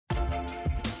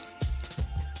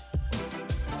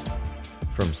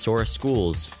From Sora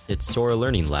Schools, it's Sora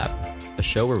Learning Lab, a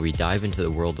show where we dive into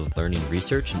the world of learning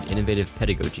research and innovative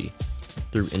pedagogy.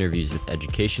 Through interviews with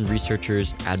education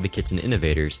researchers, advocates, and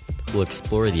innovators, we'll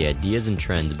explore the ideas and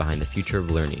trends behind the future of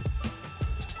learning.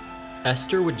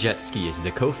 Esther Wojcicki is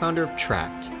the co-founder of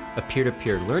Tract, a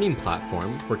peer-to-peer learning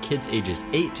platform where kids ages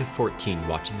 8 to 14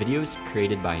 watch videos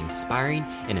created by inspiring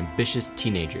and ambitious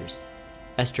teenagers.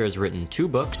 Esther has written 2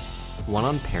 books, one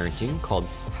on parenting called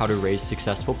How to Raise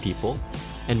Successful People,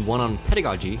 and one on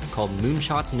pedagogy called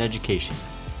Moonshots in Education.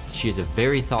 She is a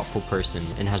very thoughtful person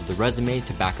and has the resume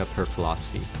to back up her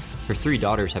philosophy. Her 3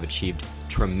 daughters have achieved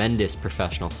tremendous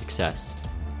professional success.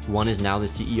 One is now the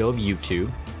CEO of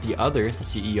YouTube, the other the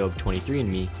CEO of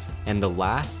 23andMe, and the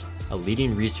last, a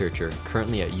leading researcher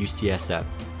currently at UCSF.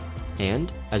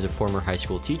 And, as a former high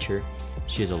school teacher,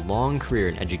 she has a long career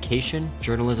in education,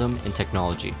 journalism, and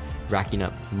technology, racking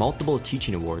up multiple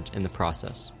teaching awards in the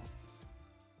process.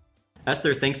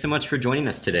 Esther, thanks so much for joining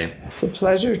us today. It's a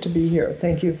pleasure to be here.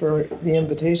 Thank you for the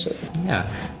invitation.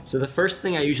 Yeah. So the first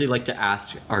thing I usually like to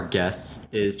ask our guests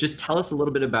is just tell us a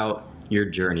little bit about your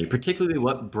journey, particularly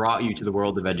what brought you to the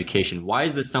world of education. Why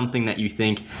is this something that you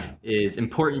think is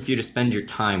important for you to spend your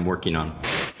time working on?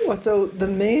 Well, so the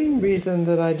main reason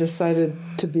that I decided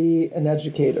to be an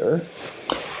educator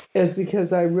is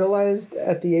because I realized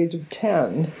at the age of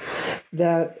 10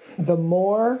 that the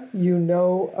more you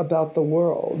know about the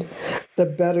world, the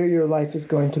better your life is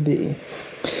going to be.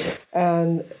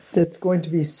 And it's going to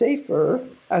be safer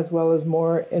as well as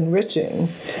more enriching.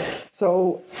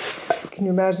 So can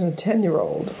you imagine a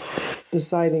 10-year-old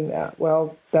deciding that?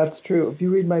 Well, that's true. If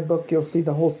you read my book, you'll see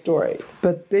the whole story.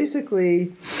 But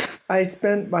basically, I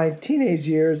spent my teenage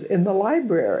years in the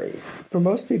library. For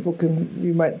most people,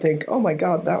 you might think, oh my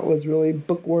God, that was really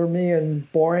bookwormy and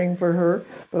boring for her.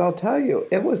 But I'll tell you,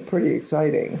 it was pretty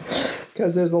exciting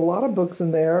because there's a lot of books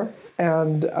in there.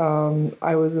 And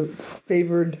I was a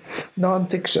favored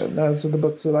nonfiction. Those were the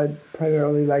books that I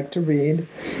primarily liked to read.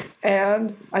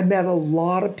 And I met a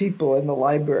lot of people in the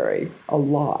library, a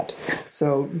lot.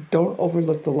 So don't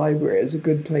overlook the library. It's a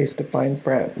good place to find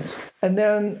friends. And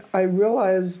then I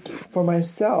realized for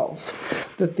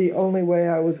myself that the only way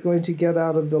I was going to get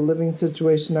out of the living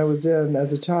situation I was in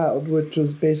as a child, which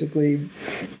was basically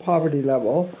poverty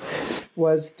level,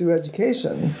 was through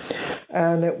education.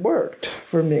 And it worked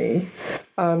for me.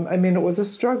 It was a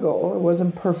struggle. It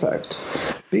wasn't perfect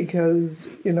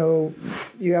because,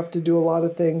 you have to do a lot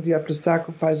of things. You have to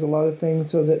sacrifice a lot of things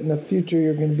so that in the future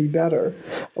you're going to be better.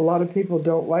 A lot of people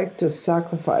don't like to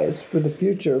sacrifice for the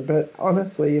future, but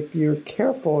honestly, if you're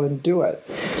careful and do it,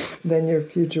 then your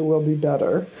future will be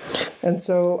better. And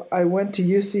so I went to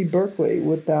UC Berkeley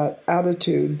with that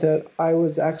attitude that I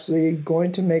was actually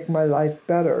going to make my life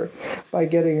better by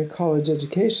getting a college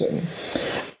education.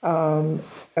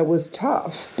 It was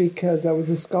tough because I was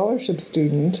a scholarship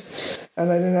student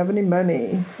and I didn't have any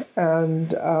money,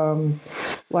 and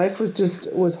life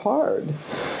was hard,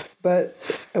 but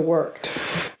it worked.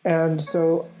 And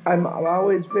so I'm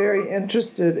always very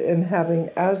interested in having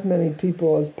as many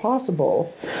people as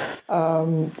possible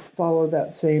follow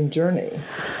that same journey.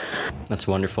 That's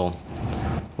wonderful.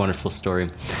 Wonderful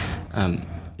story.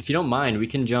 If you don't mind, we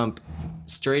can jump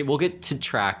straight. We'll get to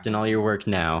Tract and all your work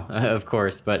now, of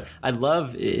course, but I'd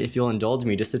love, if you'll indulge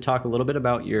me, just to talk a little bit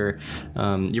about your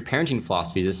parenting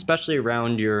philosophies, especially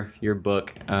around your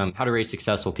book, How to Raise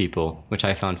Successful People, which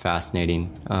I found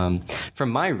fascinating. From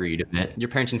my read of it, your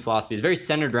parenting philosophy is very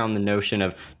centered around the notion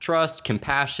of trust,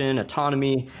 compassion,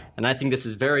 autonomy, and I think this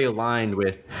is very aligned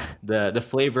with the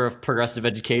flavor of progressive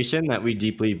education that we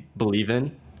deeply believe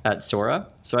in at Sora.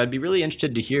 So I'd be really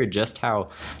interested to hear just how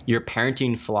your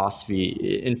parenting philosophy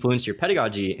influenced your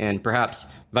pedagogy and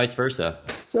perhaps vice versa.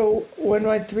 So when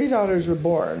my 3 daughters were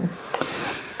born,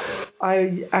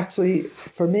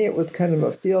 for me, it was kind of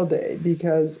a field day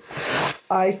because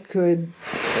I could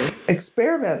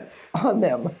experiment on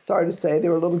them. Sorry to say, they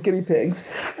were little guinea pigs.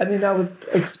 I was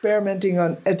experimenting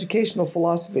on educational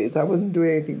philosophies. I wasn't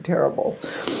doing anything terrible.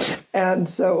 And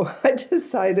so I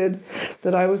decided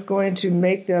that I was going to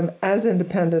make them as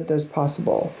independent as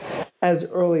possible,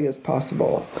 as early as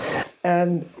possible.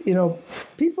 And,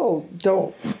 people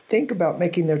don't think about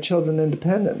making their children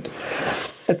independent.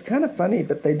 It's kind of funny,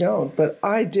 but they don't. But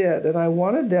I did, and I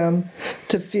wanted them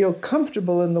to feel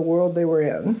comfortable in the world they were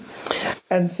in.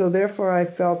 And so therefore I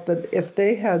felt that if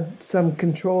they had some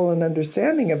control and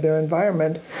understanding of their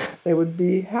environment, they would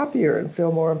be happier and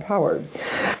feel more empowered.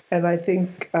 And I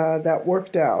think that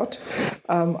worked out.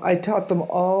 I taught them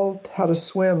all how to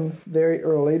swim very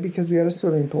early because we had a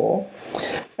swimming pool.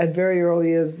 And very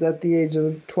early is at the age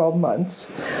of 12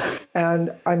 months. And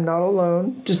I'm not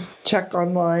alone. Just check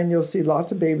online. You'll see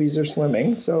lots of babies are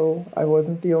swimming. So I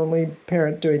wasn't the only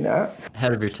parent doing that.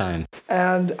 Ahead of your time.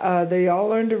 And they all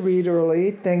learned to read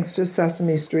early, thanks to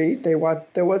Sesame Street. There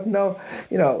was no,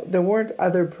 there weren't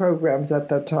other programs at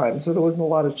that time, so there wasn't a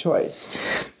lot of choice.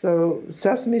 So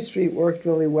Sesame Street worked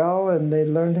really well, and they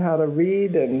learned how to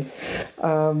read, and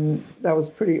that was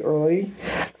pretty early.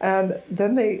 And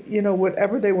then they,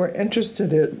 whatever they were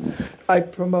interested in, I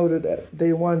promoted it.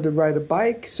 They wanted to ride a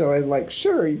bike, so I'm like,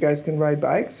 sure, you guys can ride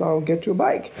bikes. I'll get you a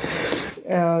bike.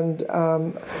 And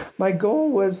my goal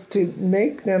was to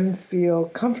make them feel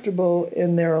comfortable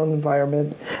in their own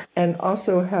environment and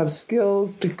also have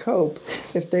skills to cope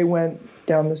if they went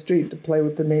down the street to play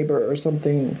with the neighbor or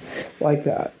something like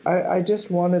that. I just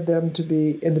wanted them to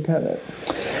be independent.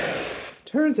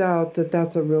 Turns out that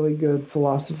that's a really good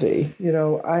philosophy.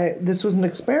 This was an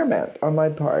experiment on my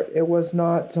part. It was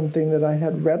not something that I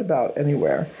had read about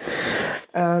anywhere.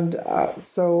 And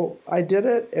so I did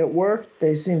it. It worked.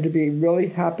 They seemed to be really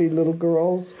happy little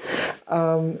girls.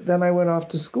 Then I went off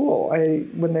to school.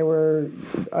 When they were,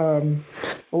 the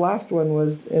last one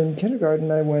was in kindergarten,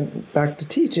 I went back to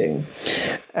teaching.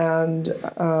 And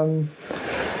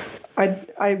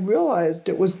I realized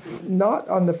it was not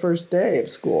on the first day of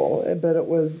school, but it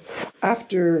was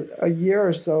after a year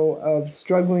or so of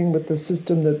struggling with the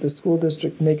system that the school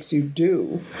district makes you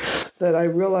do, that I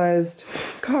realized,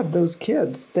 God, those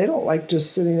kids, they don't like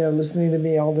just sitting there listening to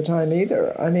me all the time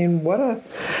either. I mean,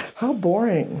 how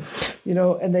boring,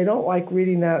 and they don't like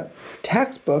reading that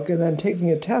textbook and then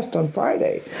taking a test on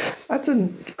Friday. That's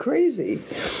crazy.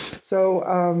 So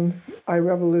I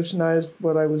revolutionized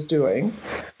what I was doing.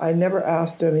 I never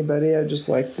asked anybody. I just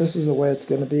this is the way it's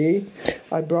going to be.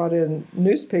 I brought in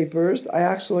newspapers.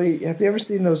 Have you ever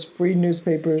seen those free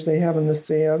newspapers they have in the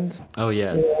stands? Oh,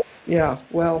 yes. Yeah,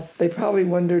 well, they probably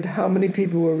wondered how many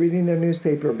people were reading their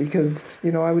newspaper because,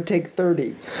 I would take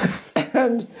 30.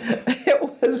 And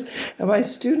and my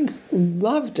students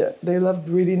loved it. They loved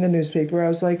reading the newspaper. I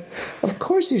was like, of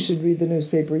course you should read the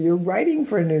newspaper. You're writing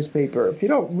for a newspaper. If you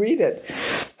don't read it,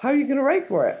 how are you going to write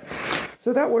for it?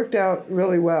 So that worked out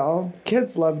really well.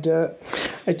 Kids loved it.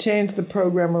 I changed the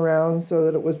program around so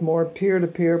that it was more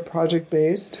peer-to-peer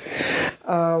project-based.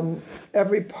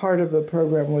 Every part of the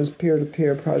program was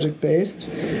peer-to-peer project-based.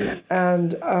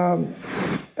 And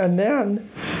then,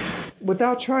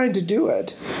 without trying to do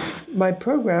it, my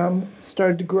program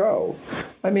started to grow.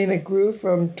 I mean, it grew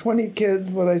from 20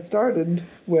 kids, what I started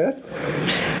with,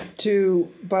 to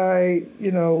by,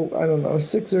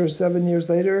 6 or 7 years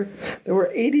later, there were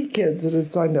 80 kids that had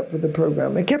signed up for the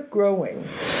program. It kept growing.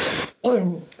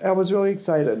 I was really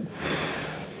excited.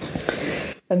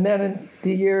 And then in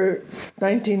the year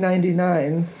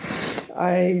 1999,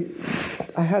 I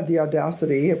had the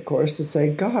audacity, of course, to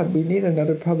say, God, we need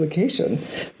another publication.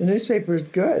 The newspaper is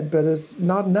good, but it's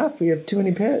not enough. We have too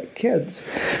many kids.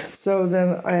 So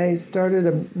then I started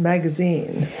a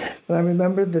magazine. And I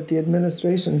remember that the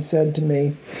administration said to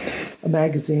me, a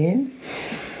magazine?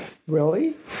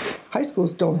 Really? High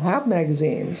schools don't have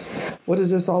magazines. What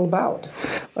is this all about?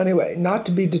 Anyway, not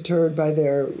to be deterred by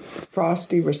their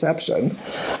frosty reception,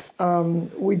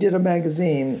 we did a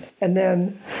magazine. And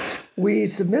then we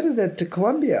submitted it to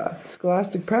Columbia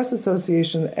Scholastic Press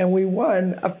Association, and we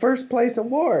won a first place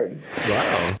award.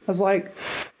 Wow. I was like,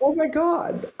 oh my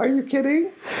God, are you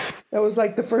kidding? That was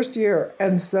the first year.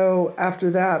 And so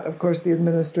after that, of course, the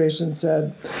administration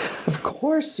said, of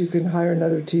course you can hire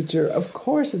another teacher. Of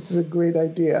course this is a great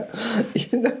idea.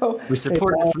 We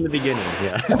supported it from the beginning.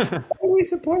 Yeah. We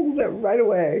supported it right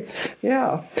away.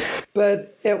 Yeah.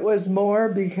 But it was more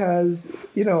because,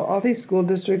 all these school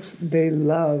districts, they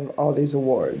love all these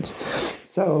awards.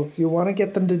 So if you want to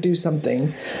get them to do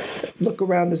something, look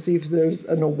around to see if there's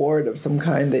an award of some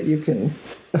kind that you can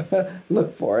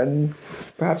look for, and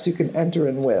perhaps you can enter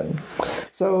and win.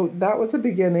 So that was the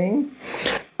beginning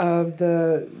of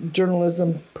the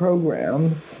journalism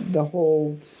program. The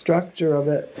whole structure of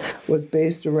it was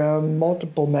based around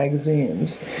multiple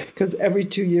magazines, because every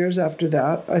 2 years after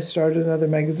that, I started another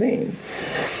magazine.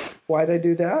 Why did I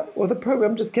do that? Well, the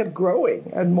program just kept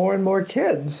growing and more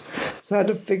kids. So I had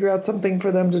to figure out something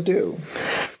for them to do.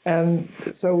 And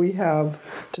so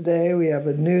today we have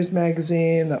a news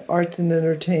magazine, an arts and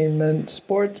entertainment,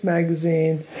 sports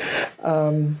magazine,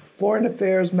 foreign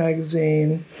affairs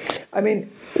magazine. I mean,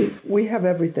 we have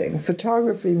everything.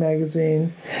 Photography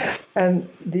magazine. And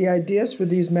the ideas for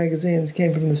these magazines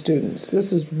came from the students.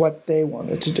 This is what they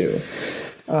wanted to do.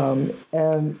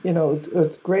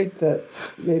 It's great that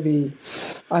maybe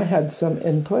I had some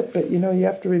input, but you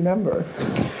have to remember,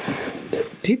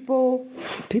 people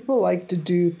like to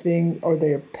do things, or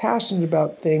they are passionate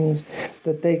about things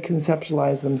that they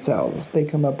conceptualize themselves, they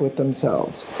come up with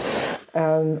themselves.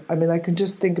 And I mean, I can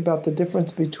just think about the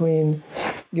difference between,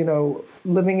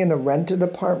 living in a rented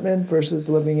apartment versus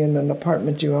living in an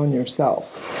apartment you own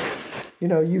yourself.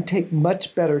 You take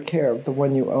much better care of the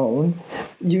one you own.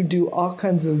 You do all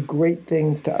kinds of great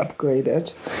things to upgrade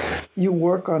it. You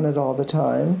work on it all the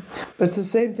time. But it's the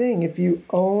same thing. If you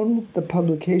own the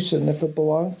publication, if it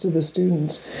belongs to the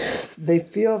students, they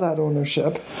feel that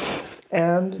ownership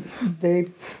and they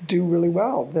do really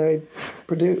well. They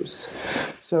produce.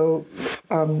 So,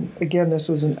 again, this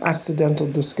was an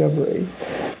accidental discovery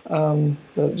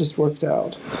that just worked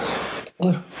out.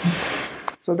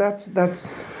 So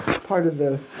that's part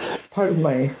of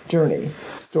my journey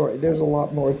story. There's a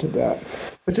lot more to that,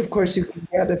 which of course you can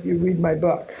get if you read my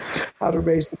book, How to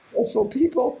Raise Successful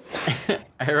People.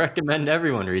 I recommend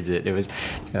everyone reads it. It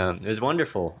was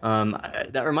wonderful.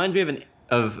 That reminds me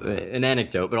of an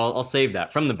anecdote, but I'll save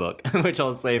that from the book, which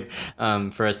I'll save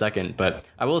for a second. But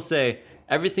I will say,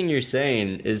 everything you're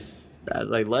saying is,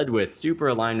 as I led with, super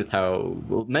aligned with how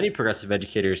many progressive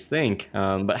educators think,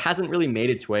 but hasn't really made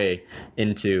its way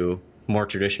into more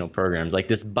traditional programs. Like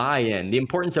this buy-in, the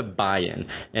importance of buy-in,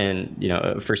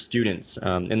 and for students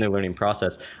in their learning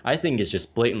process, I think is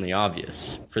just blatantly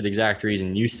obvious for the exact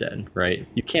reason you said, right?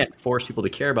 You can't force people to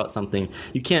care about something.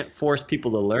 You can't force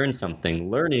people to learn something.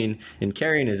 Learning and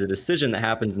caring is a decision that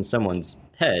happens in someone's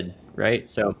head, right?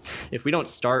 So if we don't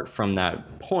start from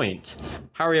that point,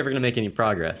 how are we ever going to make any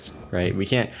progress, right? We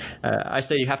can't, I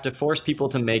say you have to force people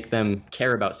to make them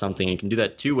care about something. You can do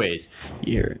that two ways.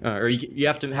 You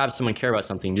have to have someone care about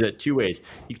something. Do that two ways.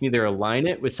 You can either align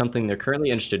it with something they're currently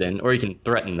interested in, or you can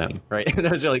threaten them, right?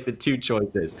 Those are like the two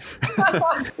choices.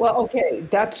 Well, okay,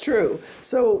 that's true.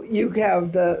 So you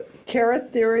have the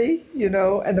carrot theory,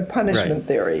 and the punishment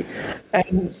theory.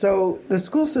 And so the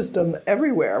school system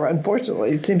everywhere,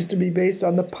 unfortunately, seems to be based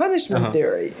on the punishment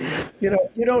theory.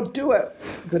 If you don't do it,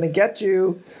 I'm going to get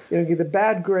you, get a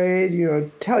bad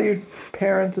grade, tell your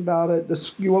parents about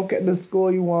it, you won't get into the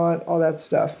school you want, all that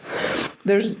stuff.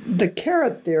 There's the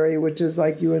carrot theory, which is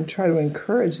like you try to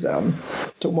encourage them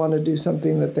to want to do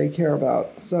something that they care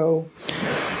about. So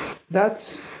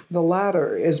that's the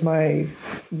latter is my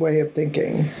way of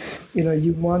thinking.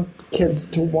 You want kids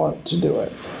to want to do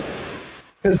it.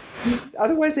 Because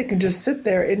otherwise they can just sit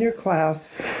there in your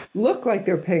class, look like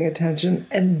they're paying attention,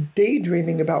 and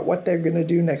daydreaming about what they're going to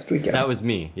do next weekend. That was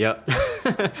me, yep.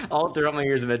 All throughout my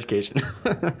years of education.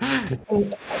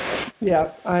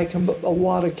 Yeah, a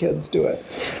lot of kids do it.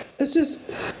 It's just,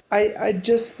 I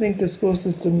just think the school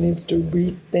system needs to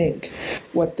rethink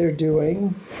what they're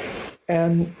doing.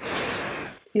 And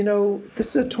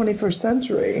this is the 21st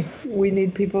century. We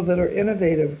need people that are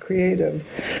innovative, creative,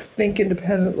 think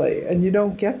independently. And you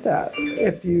don't get that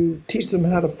if you teach them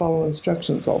how to follow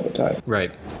instructions all the time.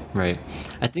 Right.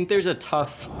 I think there's a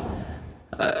tough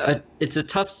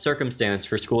circumstance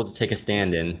for schools to take a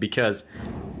stand in, because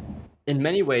in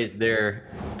many ways they're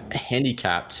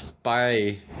handicapped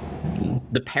by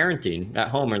the parenting at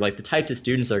home, or like the types of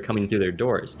students that are coming through their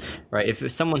doors, right?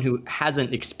 If someone who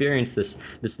hasn't experienced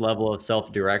this level of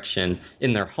self-direction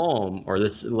in their home, or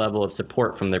this level of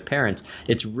support from their parents,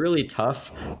 it's really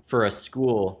tough for a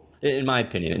school. In my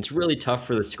opinion, it's really tough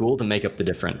for the school to make up the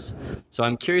difference. So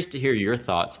I'm curious to hear your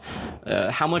thoughts.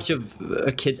 How much of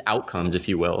a kid's outcomes, if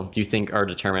you will, do you think are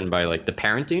determined by like the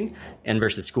parenting and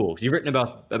versus school? Because you've written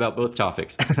about both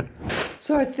topics.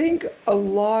 So I think a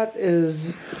lot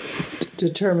is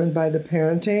determined by the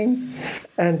parenting,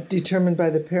 and determined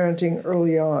by the parenting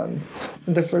early on,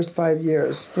 in the first 5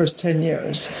 years, first 10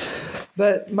 years.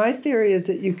 But my theory is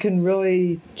that you can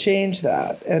really change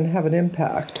that and have an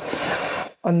impact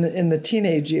in the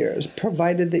teenage years,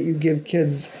 provided that you give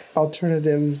kids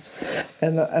alternatives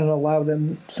and allow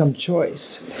them some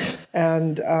choice.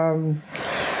 And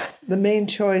the main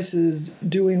choice is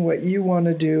doing what you want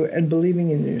to do and believing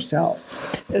in yourself.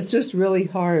 It's just really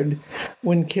hard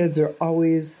when kids are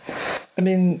always,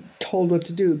 told what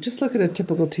to do. Just look at a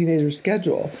typical teenager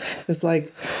schedule. It's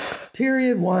like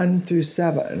period 1 through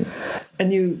 7.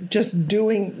 And you just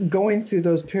going through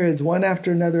those periods one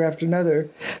after another.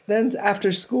 Then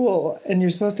after school, and you're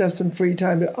supposed to have some free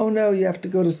time, but oh no, you have to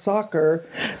go to soccer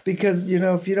because,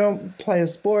 if you don't play a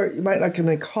sport, you might not get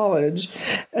into college.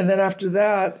 And then after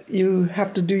that, you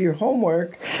have to do your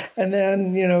homework. And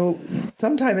then,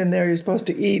 sometime in there, you're supposed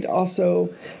to eat, also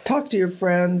talk to your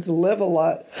friends, live a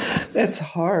lot. It's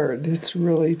hard. It's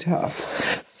really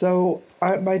tough. So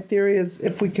my theory is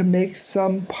if we can make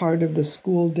some part of the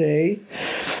school day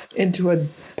into a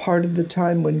part of the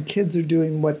time when kids are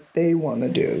doing what they want to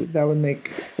do, that would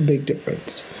make a big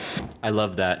difference. I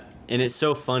love that. And it's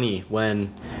so funny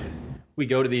when we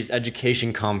go to these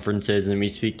education conferences and we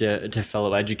speak to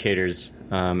fellow educators,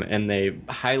 and they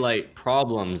highlight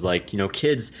problems like,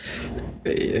 kids,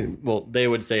 well, they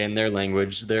would say in their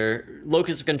language, their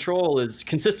locus of control is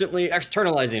consistently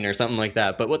externalizing or something like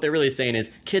that. But what they're really saying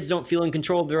is kids don't feel in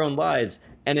control of their own lives.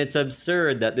 And it's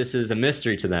absurd that this is a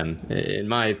mystery to them, in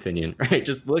my opinion, right?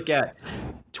 Just look at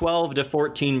 12 to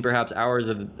 14 perhaps hours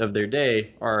of their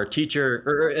day are teacher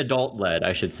or adult led,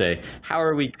 I should say. How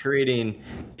are we creating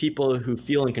people who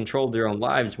feel in control of their own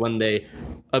lives when they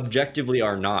objectively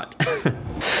are not?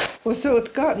 Well, so it's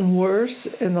gotten worse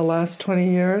in the last 20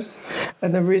 years.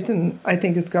 And the reason I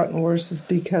think it's gotten worse is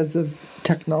because of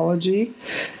technology.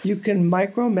 You can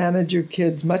micromanage your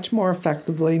kids much more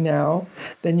effectively now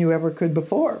than you ever could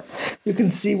before. You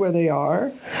can see where they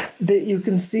are, that you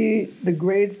can see the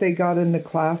grades they got in the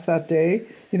class that day.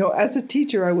 As a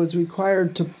teacher, I was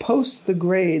required to post the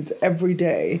grades every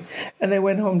day, and they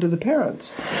went home to the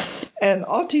parents. And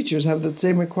all teachers have the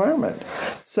same requirement.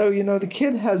 So, the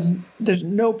kid there's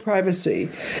no privacy.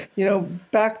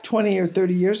 Back 20 or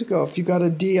 30 years ago, if you got a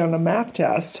D on a math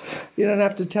test, you didn't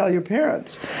have to tell your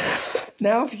parents.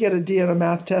 Now, if you get a D on a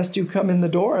math test, you come in the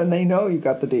door and they know you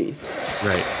got the D.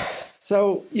 Right.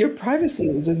 So your privacy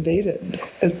is invaded.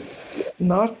 It's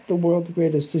not the world's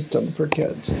greatest system for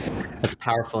kids. That's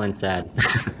powerful and sad.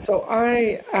 So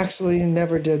I actually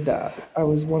never did that. I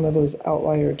was one of those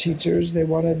outlier teachers. They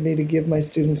wanted me to give my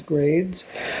students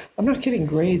grades. I'm not getting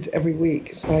grades every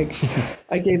week. It's like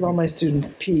I gave all my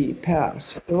students P,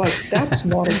 pass. They're like, that's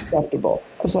not acceptable.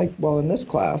 I was like, well, in this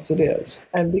class it is.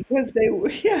 And because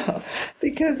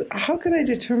because how could I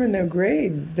determine their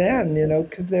grade then,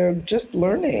 because they're just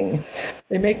learning.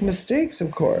 They make mistakes,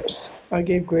 of course. I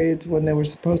gave grades when they were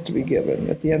supposed to be given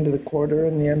at the end of the quarter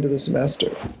and the end of the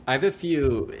semester. I have a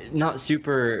few not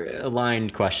super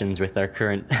aligned questions with our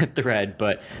current thread,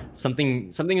 but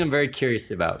something I'm very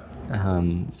curious about.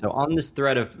 So on this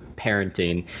thread of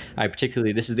parenting,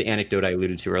 this is the anecdote I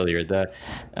alluded to earlier,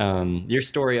 your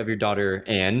story of your daughter,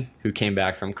 Anne, who came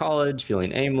back from college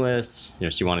feeling aimless,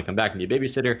 she wanted to come back and be a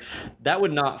babysitter. That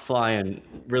would not fly in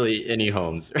really any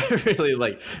homes, really,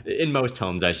 like in most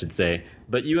homes, I should say.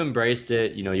 But you embraced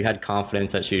it, you had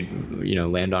confidence that she'd,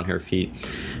 land on her feet.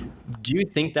 Do you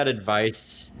think that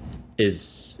advice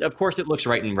is, of course it looks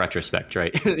right in retrospect,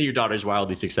 right? Your daughter's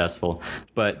wildly successful,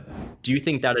 but do you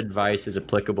think that advice is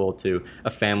applicable to a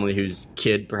family whose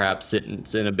kid perhaps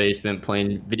sits in a basement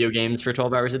playing video games for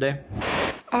 12 hours a day?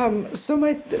 So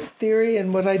my theory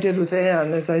and what I did with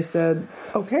Anne is I said,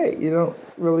 okay, you don't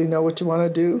really know what you want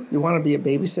to do. You want to be a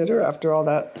babysitter after all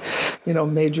that,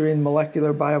 majoring in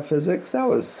molecular biophysics. That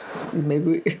was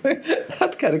maybe,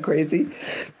 that's kind of crazy.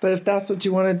 But if that's what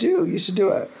you want to do, you should do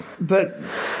it. But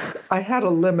I had a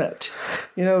limit.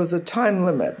 It was a time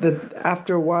limit that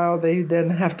after a while they then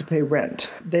have to pay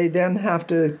rent. They then have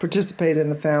to participate in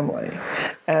the family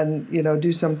and,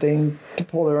 do something to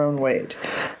pull their own weight.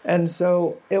 And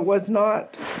so it was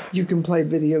not, you can play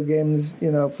video games,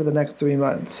 for the next 3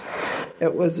 months.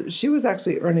 She was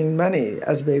actually earning money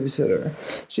as a babysitter.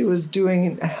 She was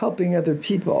helping other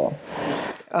people.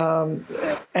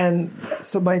 And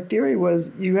so my theory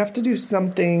was you have to do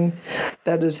something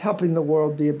that is helping the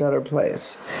world be a better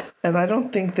place. And I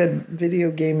don't think that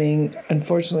video gaming,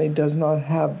 unfortunately, does not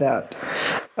have that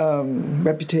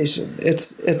reputation.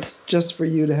 It's just for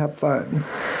you to have fun.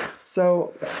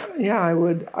 So, yeah, I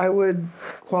would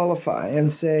qualify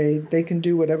and say they can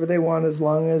do whatever they want as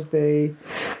long as they,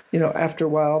 after a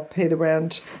while, pay the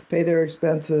rent, pay their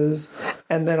expenses,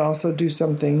 and then also do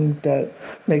something that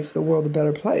makes the world a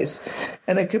better place.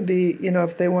 And it could be,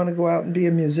 if they want to go out and be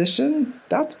a musician,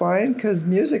 that's fine, because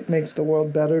music makes the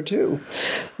world better too.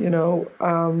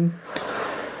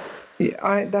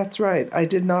 That's right. I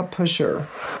did not push her.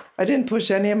 I didn't push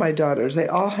any of my daughters. They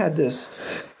all had this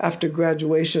after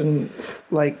graduation,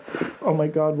 like, oh my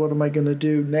God, what am I going to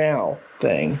do now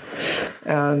thing.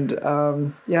 And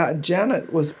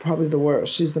Janet was probably the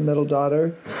worst. She's the middle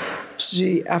daughter.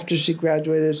 After she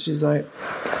graduated, she's like,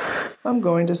 I'm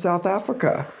going to South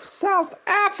Africa. South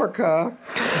Africa?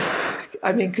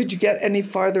 I mean, could you get any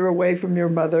farther away from your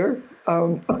mother?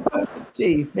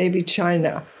 Maybe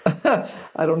China.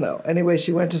 I don't know. Anyway,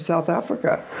 she went to South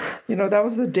Africa. That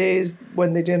was the days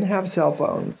when they didn't have cell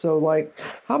phones. So,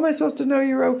 how am I supposed to know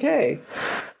you're okay?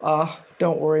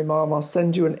 Don't worry, Mom. I'll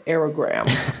send you an aerogram.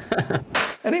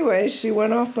 Anyway, she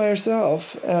went off by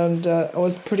herself, and it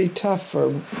was pretty tough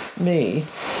for me.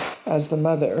 as the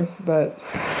mother, but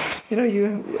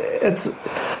it's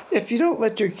if you don't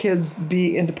let your kids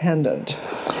be independent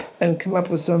and come up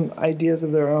with some ideas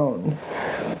of their own,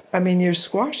 I mean, you're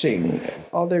squashing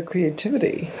all their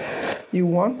creativity. You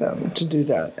want them to do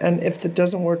that. And if it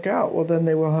doesn't work out, well, then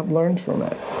they will have learned from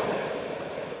it.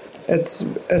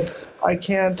 I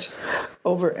can't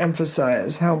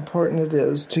overemphasize how important it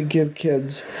is to give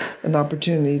kids an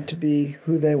opportunity to be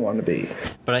who they want to be.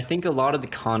 But I think a lot of the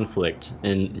conflict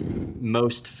in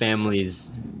most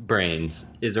families'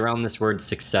 brains is around this word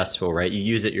successful, right? You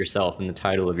use it yourself in the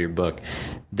title of your book.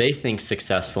 They think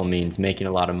successful means making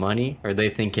a lot of money, or they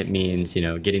think it means,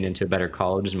 getting into a better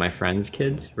college than my friends'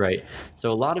 kids, right?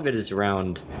 So a lot of it is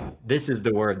around, this is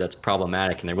the word that's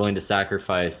problematic, and they're willing to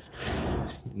sacrifice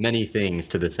many things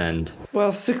to this end.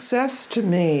 Well, success to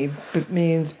me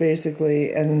means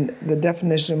basically, and the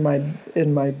definition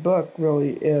in my book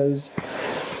really is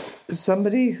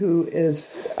somebody who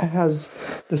has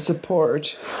the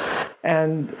support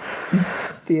and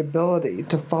the ability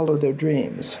to follow their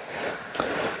dreams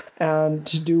and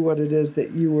to do what it is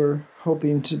that you were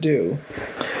hoping to do.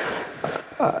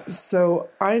 So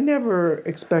I never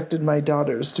expected my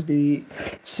daughters to be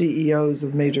CEOs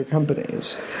of major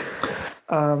companies.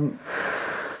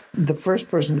 The first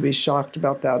person to be shocked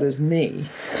about that is me.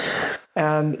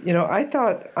 And, I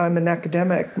thought I'm an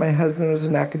academic. My husband was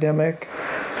an academic.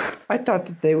 I thought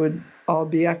that they would all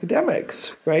be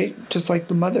academics, right? Just like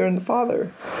the mother and the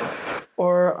father.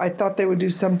 Or I thought they would do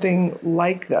something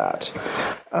like that.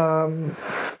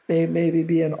 Maybe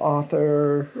be an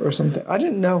author or something. I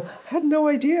didn't know, had no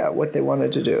idea what they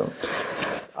wanted to do.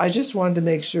 I just wanted to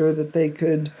make sure that they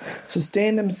could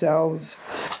sustain themselves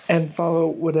and follow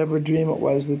whatever dream it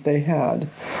was that they had.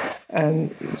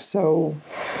 And so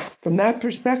from that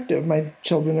perspective, my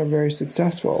children are very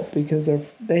successful because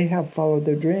they have followed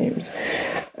their dreams.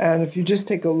 And if you just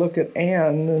take a look at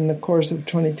Anne in the course of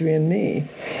 23andMe,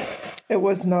 it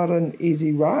was not an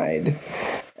easy ride.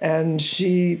 And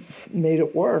she made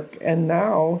it work. And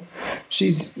now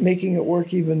she's making it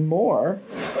work even more.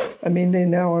 I mean, they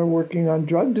now are working on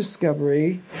drug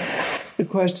discovery. The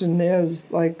question is,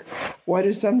 why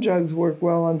do some drugs work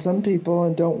well on some people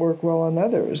and don't work well on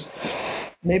others?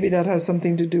 Maybe that has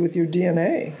something to do with your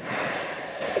DNA.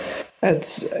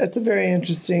 It's a very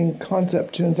interesting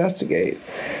concept to investigate.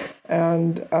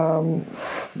 And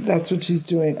that's what she's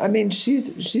doing. I mean,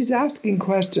 she's asking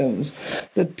questions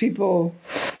that people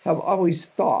have always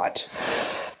thought,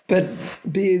 but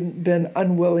been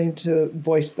unwilling to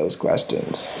voice those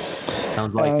questions.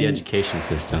 Sounds like the education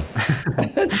system.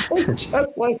 It's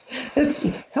just like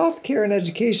healthcare and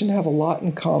education have a lot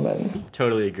in common.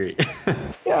 Totally agree.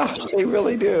 Yeah, they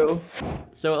really do.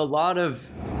 So a lot of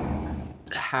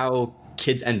how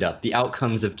kids end up, the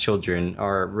outcomes of children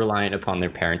are reliant upon their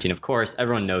parenting. Of course,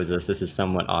 everyone knows this. This is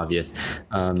somewhat obvious.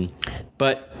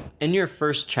 But in your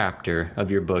first chapter of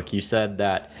your book, you said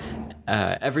that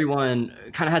everyone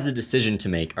kind of has a decision to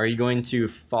make. Are you going to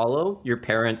follow your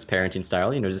parents' parenting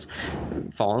style, just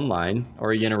fall in line, or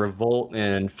are you going to revolt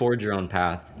and forge your own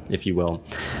path, if you will?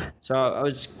 So I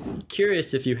was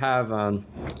curious if you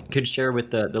could share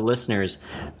with the listeners,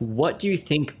 what do you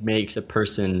think makes a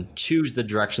person choose the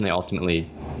direction they ultimately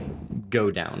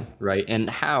go down, right? And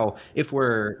how, if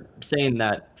we're saying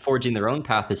that forging their own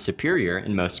path is superior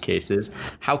in most cases,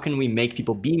 how can we make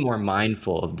people be more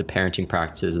mindful of the parenting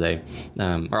practices they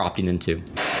are opting into?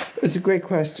 It's a great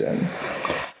question.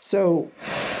 So,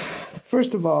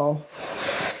 first of all,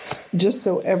 just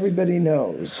so everybody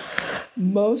knows,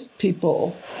 most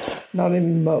people, not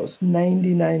even most,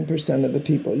 99% of the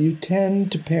people, you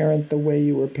tend to parent the way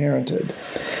you were parented.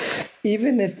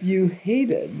 Even if you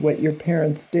hated what your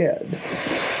parents did,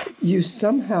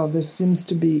 this seems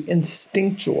to be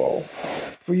instinctual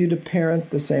for you to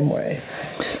parent the same way.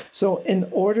 So in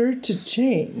order to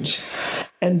change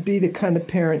and be the kind of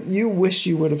parent you wish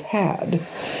you would have had,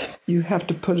 you have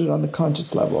to put it on the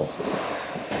conscious level.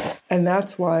 And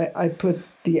that's why I put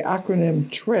the acronym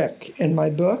TRICK in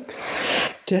my book,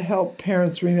 to help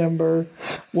parents remember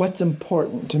what's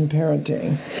important in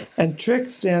parenting. And TRICK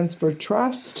stands for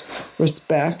trust,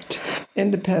 respect,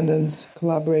 independence,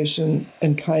 collaboration,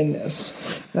 and kindness.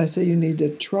 And I say you need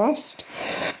to trust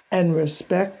and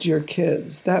respect your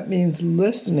kids. That means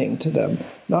listening to them,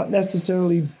 not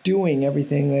necessarily doing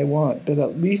everything they want, but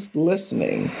at least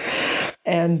listening.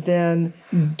 And then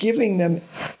giving them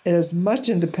as much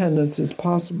independence as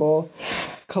possible,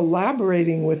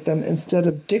 collaborating with them instead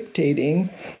of dictating.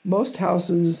 Most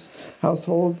households,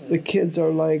 the kids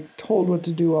are told what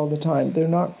to do all the time. They're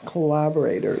not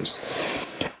collaborators.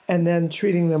 And then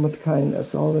treating them with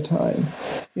kindness all the time.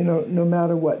 no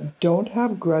matter what. Don't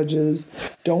have grudges.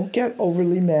 Don't get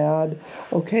overly mad.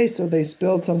 Okay, so they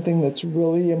spilled something that's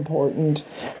really important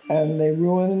and they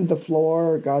ruined the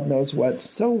floor or God knows what.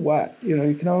 So what?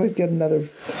 You can always get another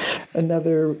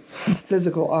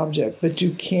physical object, but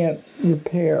you can't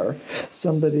repair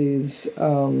somebody's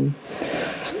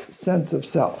sense of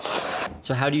self.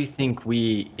 So how do you think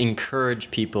we encourage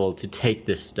people to take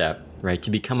this step, right, to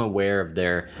become aware of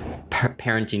their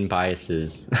parenting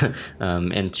biases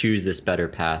and choose this better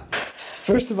path?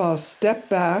 First of all, step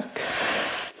back,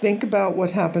 think about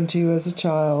what happened to you as a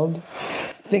child,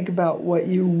 think about what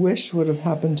you wish would have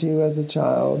happened to you as a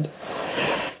child.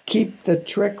 Keep the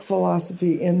trick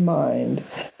philosophy in mind,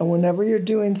 and whenever you're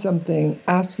doing something,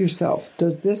 ask yourself,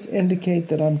 does this indicate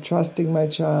that I'm trusting my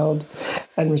child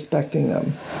and respecting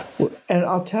them? And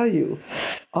I'll tell you,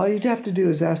 all you'd have to do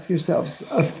is ask yourself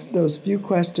those few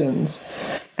questions,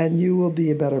 and you will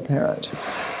be a better parent.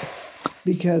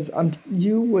 Because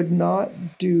you would not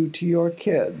do to your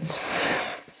kids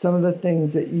some of the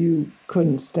things that you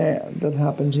couldn't stand that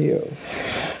happened to you.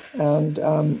 And,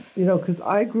 because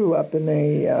I grew up in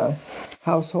a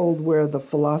household where the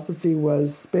philosophy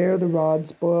was spare the rod,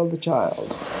 spoil the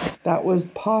child. That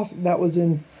was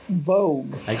in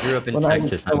vogue. I grew up in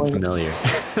Texas. I'm familiar.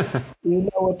 You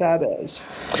know what that is.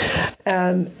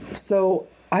 And so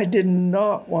I did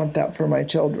not want that for my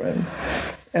children.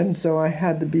 And so I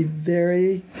had to be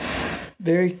very,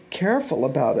 very careful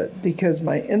about it because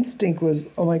my instinct was,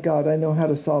 oh my God, I know how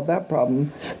to solve that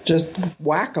problem. Just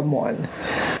whack them one.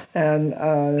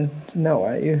 And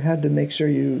no, you had to make sure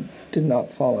you did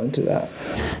not fall into that.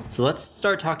 So let's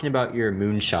start talking about your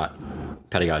moonshot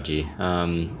pedagogy.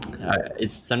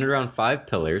 It's centered around 5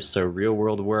 pillars. So real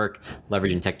world work,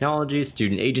 leveraging technology,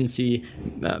 student agency,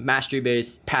 mastery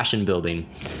base, passion building.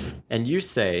 And you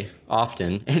say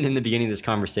often, and in the beginning of this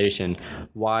conversation,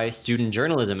 why student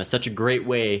journalism is such a great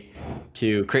way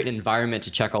to create an environment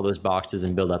to check all those boxes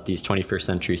and build up these 21st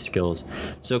century skills.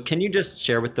 So can you just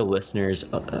share with the listeners,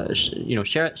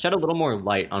 shed a little more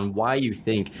light on why you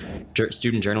think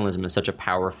student journalism is such a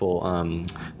powerful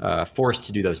force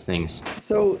to do those things?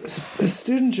 So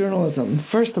student journalism,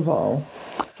 first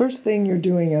thing you're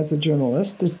doing as a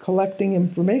journalist is collecting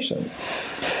information.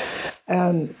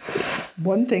 And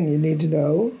one thing you need to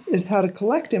know is how to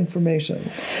collect information,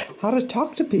 how to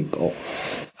talk to people,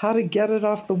 how to get it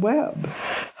off the web,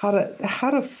 how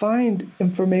to find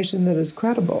information that is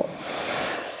credible.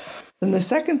 And the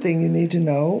second thing you need to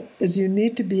know is you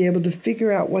need to be able to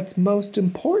figure out what's most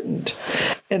important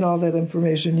in all that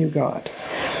information you got.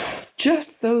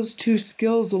 Just those 2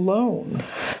 skills alone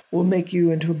will make you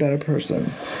into a better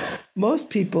person. Most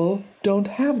people don't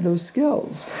have those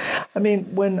skills. I mean,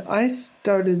 when I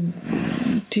started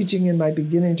teaching in my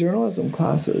beginning journalism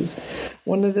classes,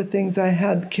 one of the things I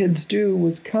had kids do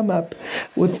was come up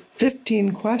with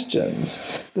 15 questions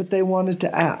that they wanted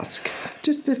to ask.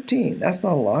 Just 15, that's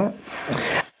not a lot.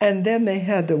 And then they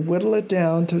had to whittle it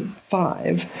down to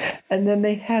 5, and then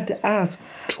they had to ask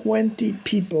 20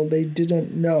 people they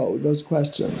didn't know those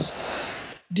questions.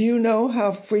 Do you know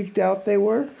how freaked out they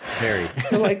were? Very.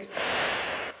 They're like,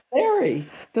 Very.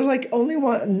 They're like, only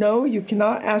one. No, you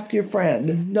cannot ask your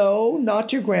friend. No,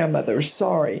 not your grandmother.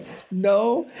 Sorry.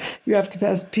 No, you have to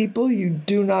ask people you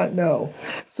do not know.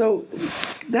 So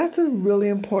that's a really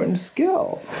important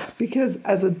skill because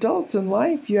as adults in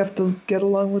life, you have to get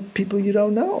along with people you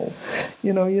don't know.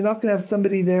 You're not going to have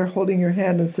somebody there holding your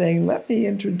hand and saying, let me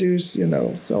introduce,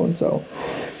 so-and-so.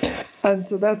 And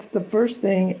so that's the first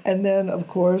thing. And then, of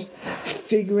course,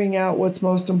 figuring out what's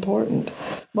most important.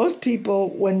 Most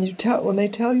people, when they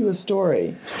tell you a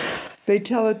story, they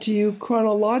tell it to you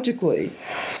chronologically.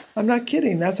 I'm not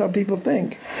kidding. That's how people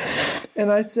think.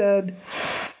 And I said,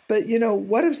 but,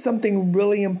 what if something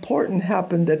really important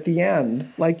happened at the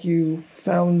end, like you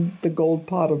found the gold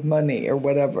pot of money or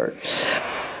whatever?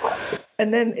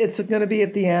 And then it's going to be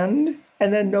at the end?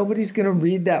 And then nobody's going to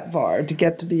read that far to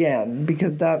get to the end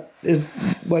because that is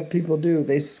what people do.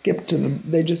 They skip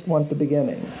they just want the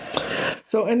beginning.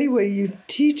 So anyway, you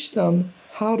teach them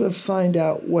how to find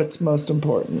out what's most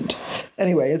important.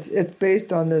 Anyway, it's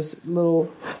based on this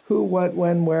little who, what,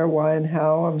 when, where, why, and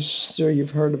how. I'm sure you've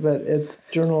heard of it.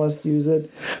 Journalists use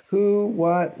it. Who,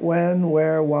 what, when,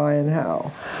 where, why, and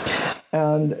how.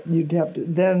 And you'd have to,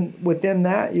 then within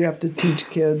that, you have to teach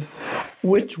kids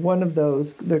which one of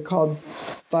those, they're called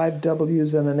 5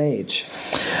 W's and an H,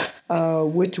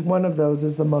 which one of those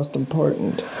is the most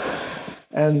important.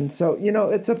 And so,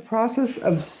 it's a process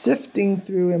of sifting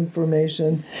through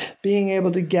information, being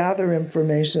able to gather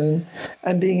information,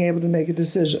 and being able to make a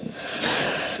decision.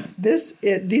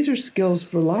 These are skills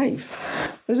for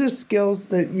life. Those are skills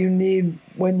that you need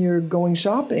when you're going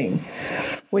shopping,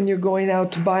 when you're going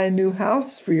out to buy a new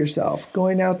house for yourself,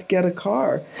 going out to get a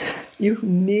car. You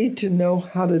need to know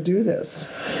how to do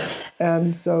this.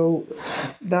 And so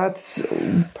that's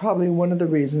probably one of the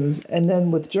reasons. And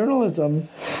then with journalism,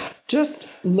 just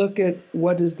look at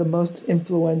what is the most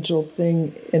influential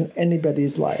thing in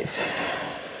anybody's life.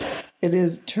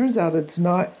 Turns out it's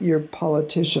not your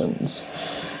politicians.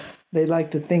 They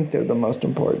like to think they're the most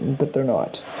important, but they're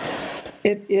not.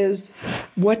 It is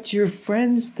what your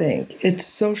friends think. It's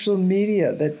social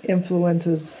media that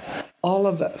influences all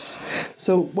of us.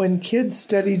 So when kids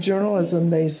study journalism,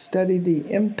 they study the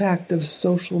impact of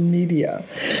social media,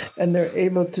 and they're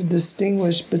able to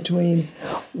distinguish between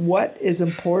what is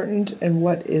important and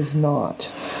what is not.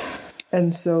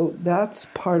 And so that's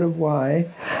part of why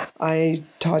I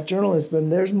taught journalism.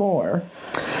 And there's more.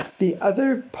 The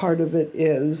other part of it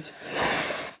is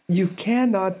you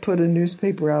cannot put a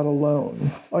newspaper out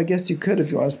alone. Well, I guess you could if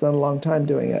you want to spend a long time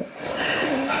doing it.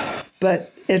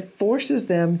 But it forces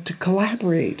them to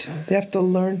collaborate. They have to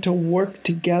learn to work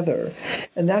together.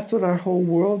 And that's what our whole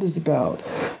world is about,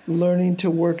 learning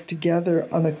to work together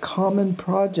on a common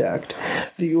project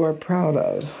that you are proud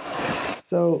of.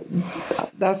 So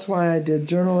that's why I did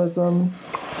journalism,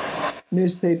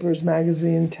 newspapers,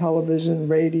 magazine, television,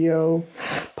 radio,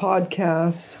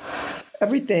 podcasts,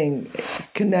 everything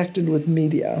connected with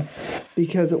media,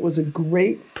 because it was a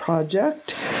great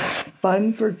project,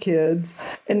 fun for kids,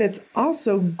 and it's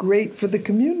also great for the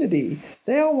community.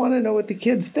 They all want to know what the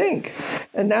kids think.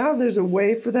 And now there's a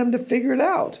way for them to figure it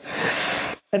out.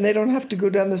 And they don't have to go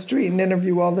down the street and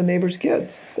interview all the neighbors'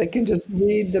 kids. They can just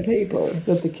read the paper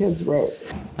that the kids wrote.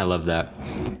 I love that.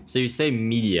 So you say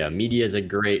media. Media is a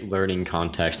great learning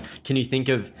context. Can you think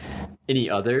of any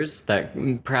others that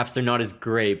perhaps they're not as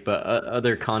great, but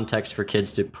other contexts for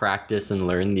kids to practice and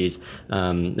learn these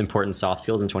important soft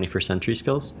skills and 21st century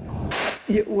skills?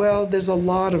 Yeah, well, there's a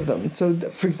lot of them. So,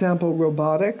 for example,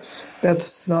 robotics,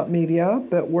 that's not media,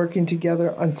 but working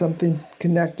together on something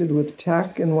connected with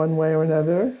tech in one way or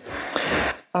another.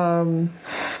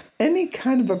 Any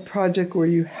kind of a project where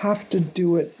you have to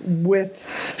do it with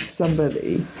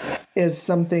somebody is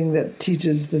something that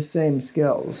teaches the same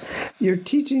skills. You're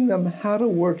teaching them how to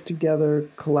work together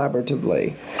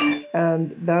collaboratively.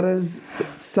 And that's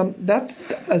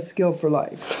a skill for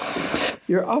life.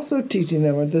 You're also teaching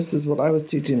them, or this is what I was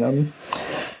teaching them,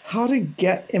 how to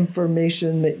get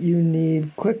information that you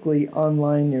need quickly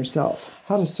online yourself,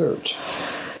 how to search.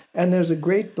 And there's a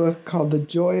great book called The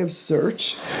Joy of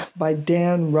Search by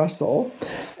Dan Russell.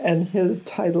 And his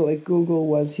title at Google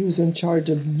was he was in charge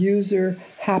of user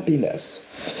happiness.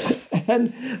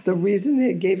 And the reason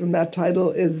it gave him that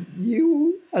title is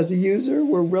you, as a user,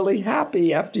 were really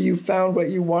happy after you found what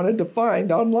you wanted to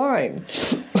find online.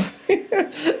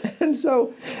 And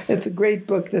so it's a great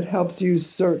book that helps you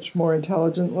search more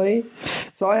intelligently.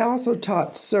 So I also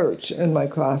taught search in my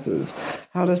classes,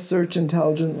 how to search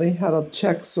intelligently, how to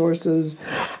check sources,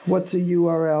 what's a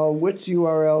URL, which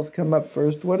URLs come up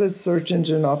first, what is search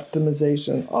engine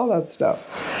optimization, all that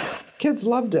stuff. Kids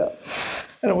loved it,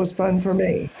 and it was fun for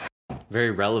me.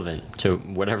 Very relevant to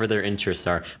whatever their interests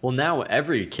are. Well, now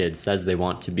every kid says they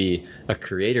want to be a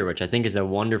creator, which I think is a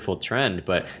wonderful trend.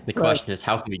 But the question is,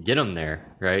 how can we get them there,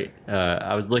 right?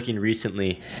 I was looking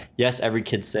recently. Yes, every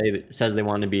kid says they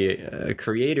want to be a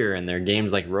creator, and there are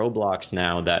games like Roblox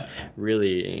now that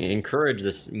really encourage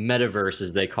this metaverse,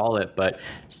 as they call it. But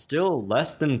still,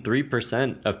 less than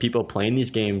 3% of people playing these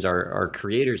games are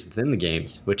creators within the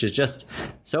games, which is just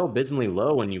so abysmally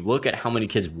low when you look at how many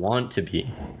kids want to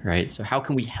be, right? So how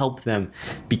can we help them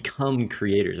become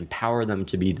creators, empower them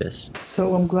to be this?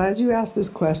 So I'm glad you asked this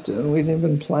question. We didn't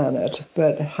even plan it,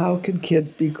 but how can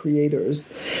kids be creators?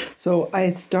 So I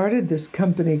started this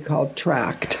company called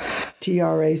Tract,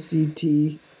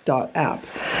 TRACT.app.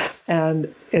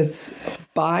 And it's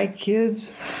by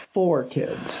kids, for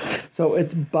kids. So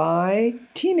it's by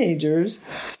teenagers,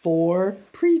 for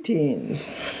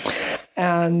preteens.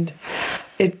 And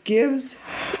it gives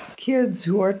kids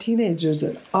who are teenagers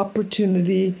an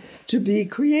opportunity to be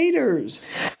creators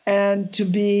and to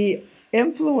be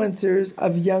influencers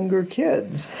of younger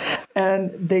kids.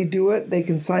 And they do it. They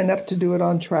can sign up to do it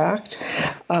on Tract.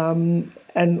 And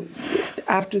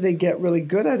after they get really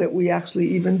good at it, we actually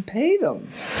even pay them.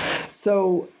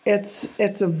 So it's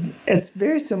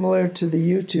very similar to the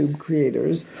YouTube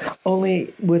creators,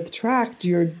 only with Tract,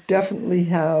 you definitely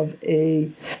have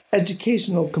a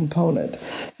educational component.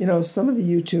 You know, some of the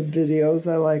YouTube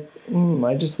videos I like,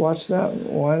 I just watched that.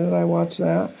 Why did I watch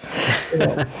that? You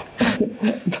know,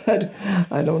 but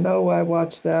I don't know why I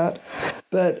watched that.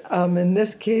 But in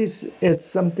this case, it's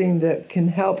something that can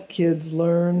help kids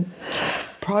learn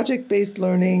project-based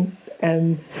learning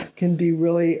and can be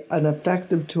really an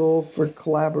effective tool for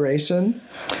collaboration.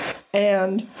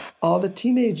 And all the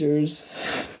teenagers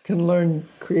can learn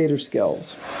creator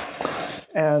skills.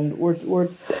 And we're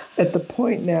at the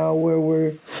point now where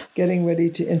we're getting ready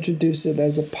to introduce it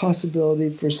as a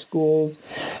possibility for schools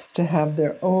to have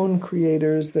their own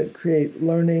creators that create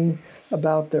learning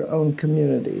about their own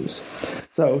communities.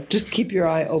 So just keep your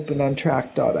eye open on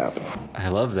tract.app. I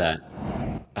love that.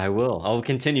 I will. I'll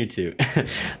continue to.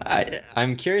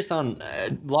 I'm curious on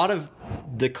a lot of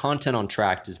the content on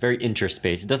Tract is very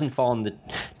interest-based. It doesn't fall in the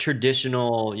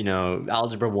traditional,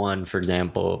 Algebra 1, for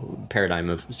example, paradigm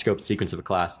of scope sequence of a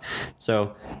class.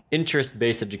 So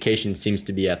interest-based education seems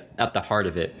to be at the heart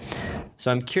of it. So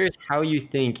I'm curious how you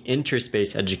think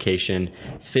interest-based education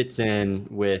fits in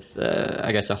with,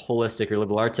 a holistic or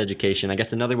liberal arts education. I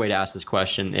guess another way to ask this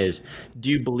question is, do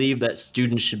you believe that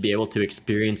students should be able to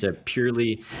experience a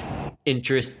purely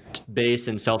interest-based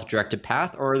and self-directed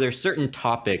path, or are there certain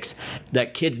topics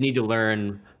that kids need to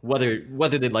learn whether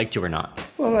they'd like to or not?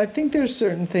 Well, I think there's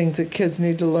certain things that kids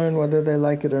need to learn whether they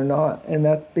like it or not. And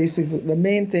that's basically the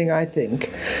main thing, I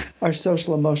think, are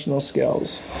social emotional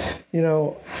skills.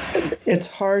 It's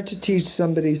hard to teach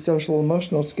somebody social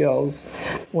emotional skills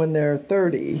when they're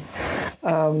 30.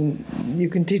 You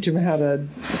can teach them how to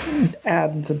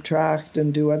add and subtract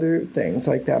and do other things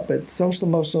like that, but social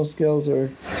emotional skills are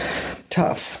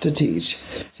tough to teach.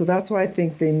 So that's why I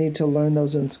think they need to learn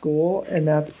those in school, and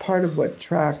that's part of what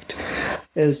Tract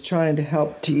is trying to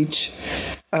help teach.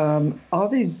 All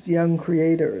these young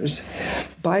creators,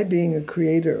 by being a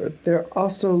creator, they're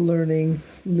also learning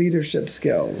leadership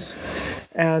skills.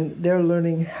 And they're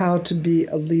learning how to be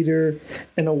a leader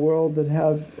in a world that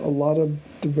has a lot of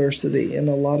diversity and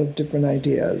a lot of different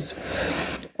ideas.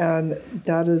 And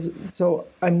that is, so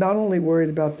I'm not only worried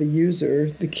about the user,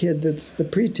 the kid that's the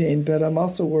preteen, but I'm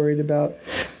also worried about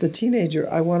the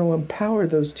teenager. I want to empower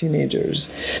those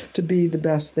teenagers to be the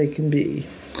best they can be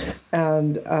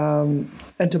and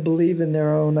to believe in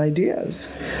their own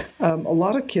ideas. A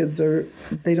lot of kids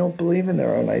they don't believe in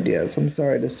their own ideas, I'm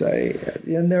sorry to say.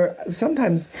 And they're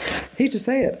sometimes, hate to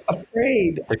say it,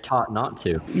 afraid. They're taught not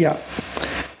to. Yeah,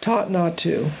 taught not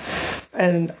to.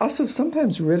 And also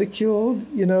sometimes ridiculed.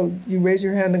 You raise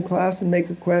your hand in class and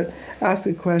ask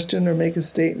a question or make a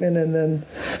statement, and then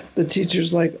the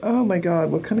teacher's like, oh my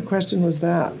God, what kind of question was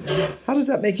that? How does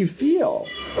that make you feel?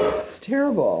 It's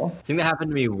terrible. I think that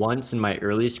happened to me once in my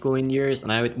early schooling years,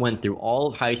 and I went through all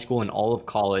of high school and all of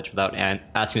college without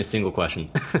asking a single question.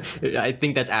 I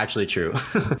think that's actually true.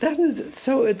 That is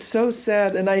so, it's so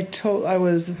sad. And I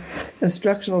was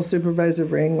instructional supervisor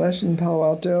for English in Palo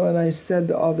Alto, and I said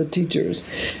to all the teachers,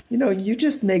 you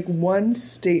just make one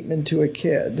statement to a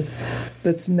kid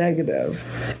that's negative,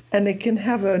 and it can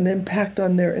have an impact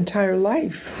on their entire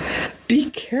life. Be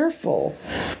careful.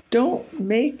 Don't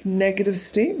make negative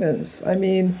statements. I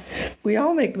mean, we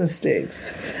all make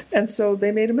mistakes. And so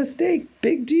they made a mistake.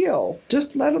 Big deal.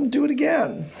 Just let them do it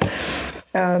again.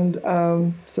 And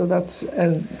so that's,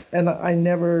 and I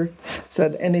never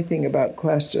said anything about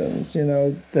questions,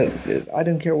 that I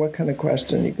didn't care what kind of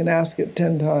question. You can ask it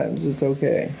 10 times. It's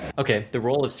okay. Okay, the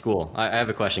role of school. I have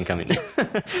a question coming.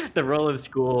 The role of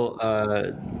school,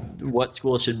 what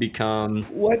school should become?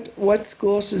 What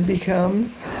school should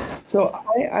become? So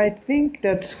I think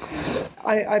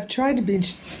I've tried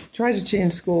to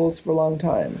change schools for a long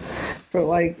time.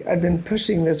 I've been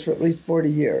pushing this for at least 40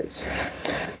 years.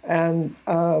 And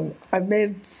I've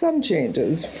made some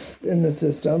changes in the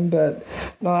system, but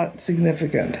not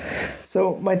significant.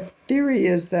 So my theory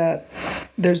is that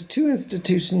there's two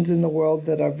institutions in the world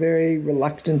that are very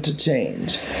reluctant to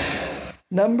change.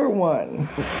 Number one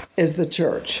is the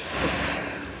church.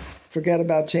 Forget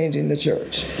about changing the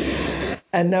church.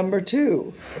 And number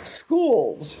two,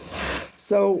 schools.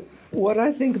 So what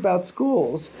I think about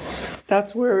schools,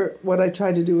 that's what I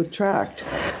try to do with Tract.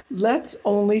 Let's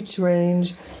only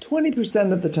change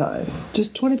 20% of the time,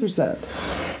 just 20%.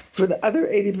 For the other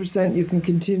 80%, you can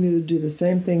continue to do the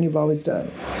same thing you've always done.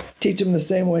 Teach them the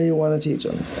same way you want to teach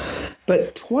them.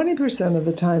 But 20% of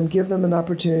the time, give them an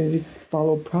opportunity to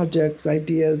follow projects,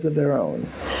 ideas of their own.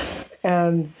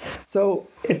 And so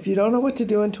if you don't know what to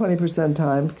do in 20%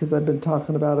 time, because I've been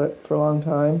talking about it for a long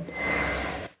time,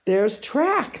 there's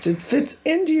Tract. It fits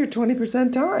into your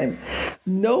 20% time.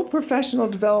 No professional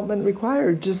development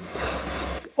required. Just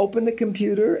open the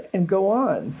computer and go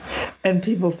on. And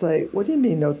people say, what do you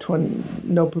mean no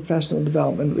professional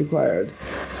development required?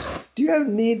 Do you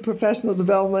need professional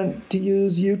development to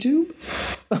use YouTube?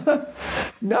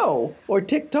 No. Or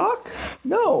TikTok?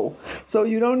 No. So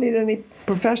you don't need any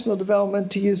professional development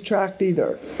to use Tract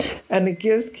either. And it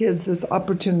gives kids this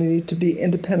opportunity to be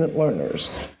independent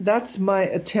learners. That's my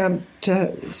attempt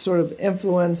to sort of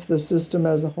influence the system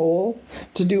as a whole,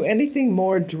 to do anything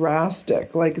more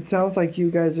drastic. Like it sounds like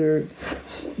you're going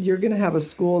to have a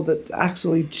school that's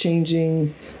actually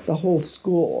changing the whole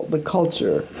school, the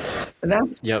culture. And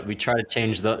that's we try to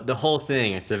change the whole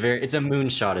thing. It's a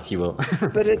moonshot, if you will.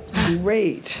 But it's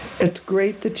great. It's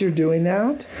great that you're doing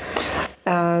that.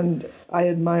 And I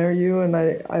admire you and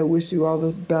I wish you all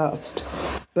the best.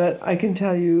 But I can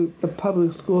tell you the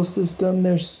public school system,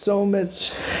 there's so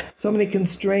many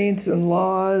constraints and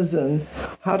laws and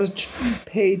how to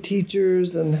pay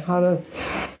teachers and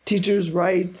teachers'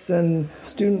 rights and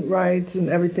student rights and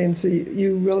everything. So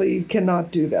you really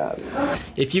cannot do that.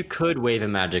 If you could wave a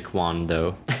magic wand,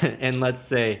 though, and let's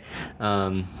say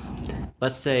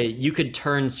you could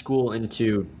turn school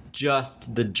into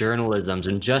just the journalisms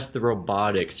and just the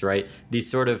robotics, right?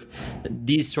 These sort of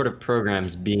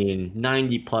programs being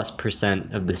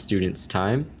 90+% of the students'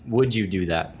 time, would you do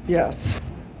that? Yes.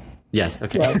 Yes.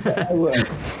 Okay. Yes, I would.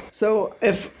 So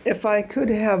if I could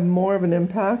have more of an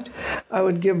impact, I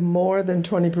would give more than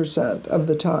 20% of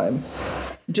the time.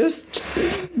 Just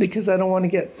because I don't want to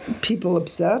get people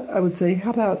upset, I would say,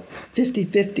 how about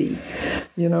 50-50,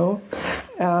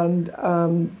 And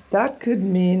that could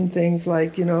mean things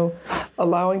like,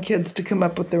 allowing kids to come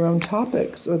up with their own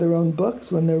topics or their own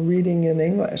books when they're reading in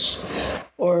English.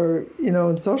 Or,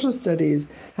 in social studies,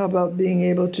 how about being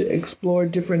able to explore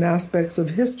different aspects of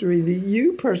history that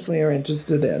you personally are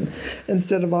interested in,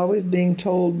 instead of always being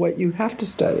told what you have to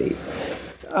study?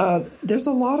 There's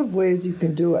a lot of ways you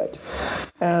can do it.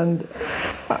 And,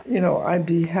 I'd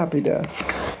be happy to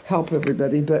help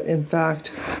everybody. But in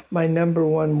fact, my number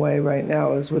one way right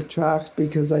now is with Tract,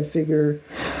 because I figure,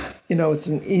 it's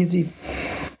an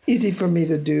easy for me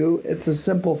to do. It's a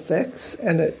simple fix,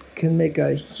 and it can make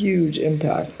a huge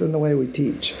impact in the way we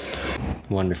teach.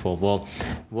 Wonderful. Well,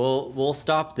 we'll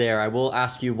stop there. I will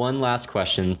ask you one last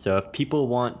question. So if people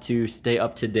want to stay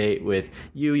up to date with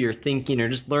your thinking, or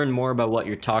just learn more about what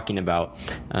you're talking about,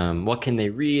 what can they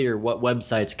read, or what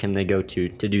websites can they go to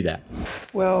do that?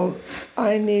 Well,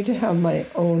 I need to have my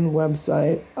own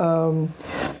website.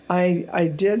 I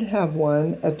did have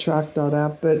one at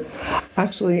tract.app, but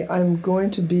actually I'm going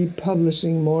to be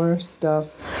publishing more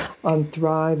stuff on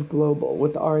Thrive Global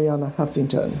with Ariana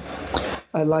Huffington.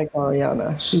 I like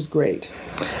Ariana. She's great.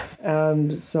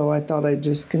 And so I thought I'd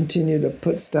just continue to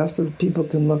put stuff so that people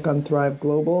can look on Thrive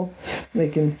Global. They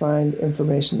can find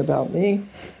information about me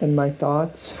and my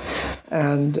thoughts.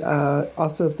 And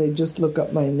also, if they just look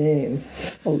up my name,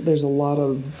 there's a lot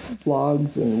of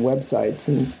blogs and websites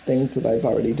and things that I've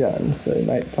already done. So they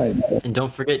might find that. And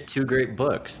don't forget 2 great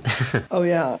books. Oh,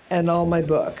 yeah. And all my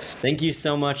books. Thank you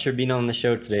so much for being on the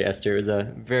show today, Esther. It was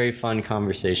a very fun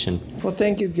conversation. Well,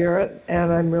 thank you, Garrett.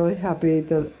 And I'm really happy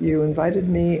that you invited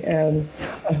me. And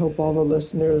I hope all the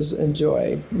listeners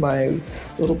enjoy my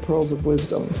little pearls of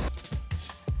wisdom.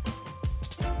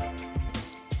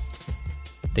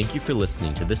 Thank you for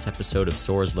listening to this episode of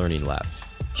Soar's Learning Lab.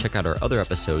 Check out our other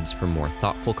episodes for more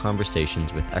thoughtful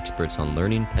conversations with experts on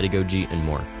learning, pedagogy, and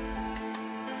more.